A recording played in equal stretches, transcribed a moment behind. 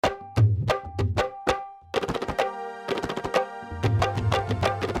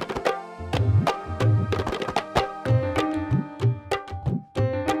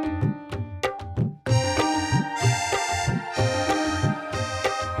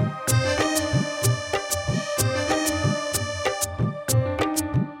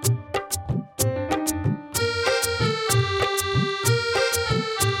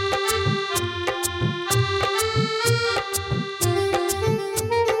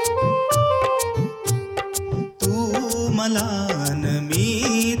मला अन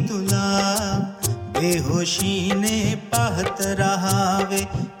मी तुला बेहोशीने पाहत राहावे.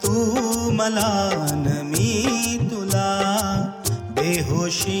 तू मला अन मी तुला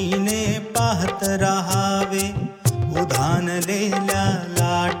बेहोशीने पाहत राहावे. उधाणलेल्या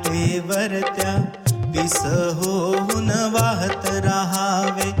लाटेवर त्या पिस होऊन वाहत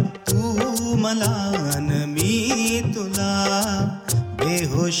राहावे. तू मला अन मी तुला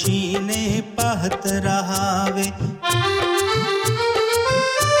बेहोशीने पाहत राहावे.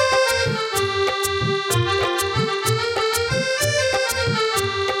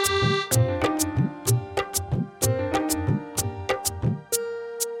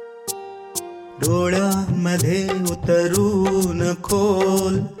 डोळ्यामध्ये उतरून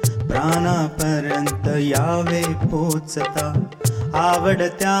खोल प्राणापर्यंत यावे पोचता.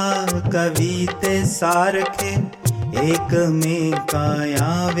 आवडत्या कविते सारखे एकमेका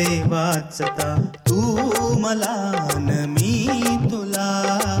यावे वाचता. तू मला अन मी तुला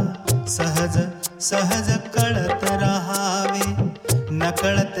सहज सहज कळत राहावे.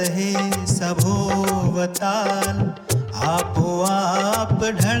 नकळत हे सभोवताल आपोआप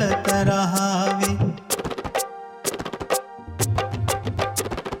ढळत राहावे.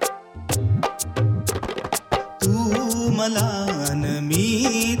 तू मला अन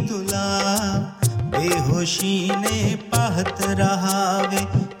मी तुला बेहोशीने पाहत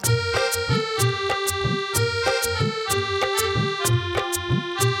राहावे.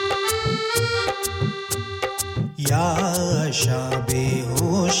 या अशा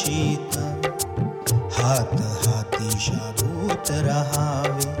बेहोशीत हात हाती शाबूत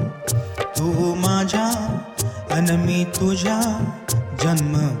राहावे. तू माझ्या अन मी तुझ्या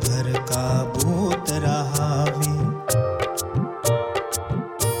जन्मभर काबूत राहावे.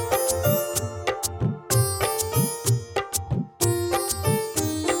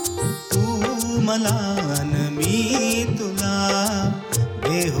 तू मला अन मी तुला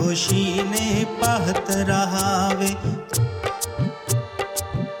बेहोशीने पाहत राहावे.